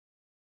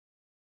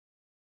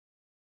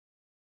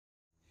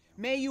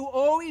May you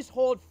always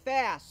hold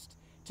fast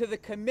to the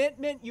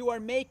commitment you are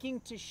making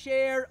to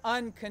share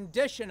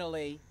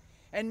unconditionally,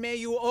 and may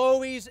you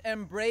always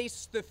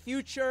embrace the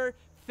future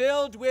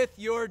filled with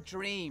your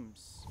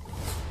dreams.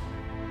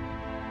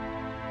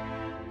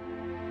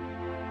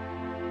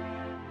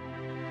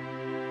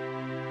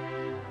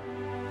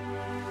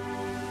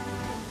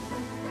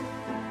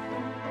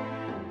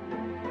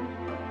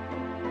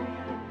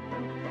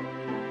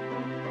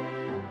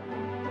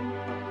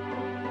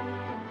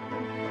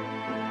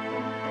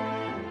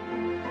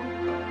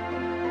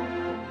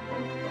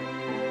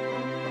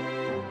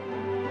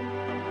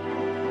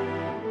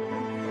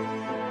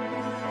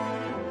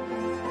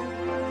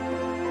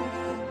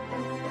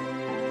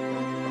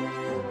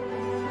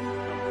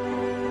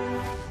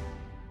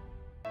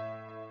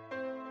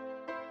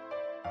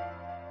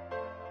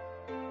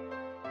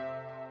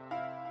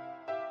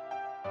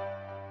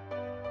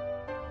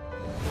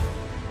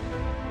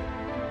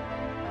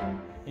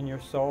 In your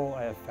soul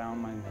I have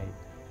found my mate.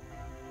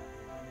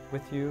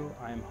 With you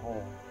I am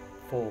whole,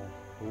 full,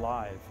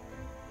 alive.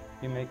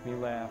 You make me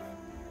laugh,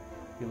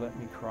 you let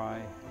me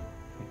cry,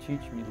 you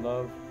teach me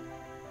love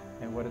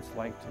and what it's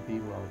like to be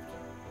loved.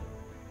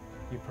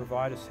 You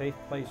provide a safe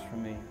place for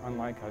me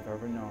unlike I've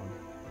ever known.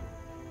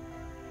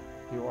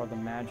 You are the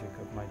magic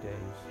of my days.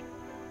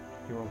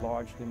 You are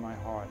largely my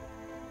heart.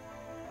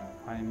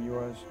 I am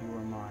yours, you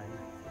are mine.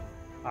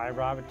 I,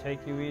 Robert,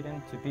 take you,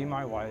 Eden, to be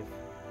my wife.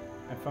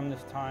 And from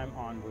this time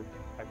onward,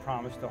 I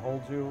promise to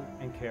hold you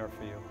and care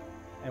for you,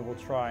 and will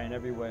try in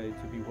every way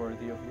to be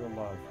worthy of your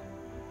love.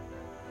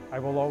 I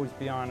will always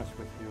be honest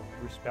with you,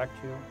 respect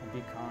you, and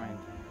be kind,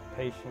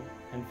 patient,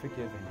 and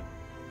forgiving.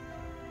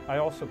 I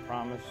also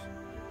promise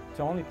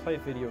to only play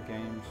video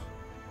games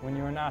when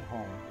you are not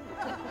home,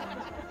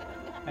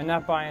 and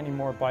not buy any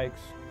more bikes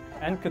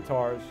and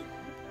guitars,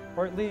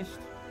 or at least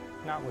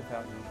not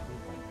without your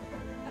approval.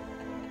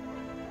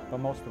 But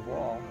most of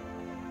all,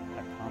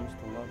 I promise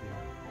to love you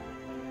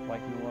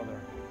like no other.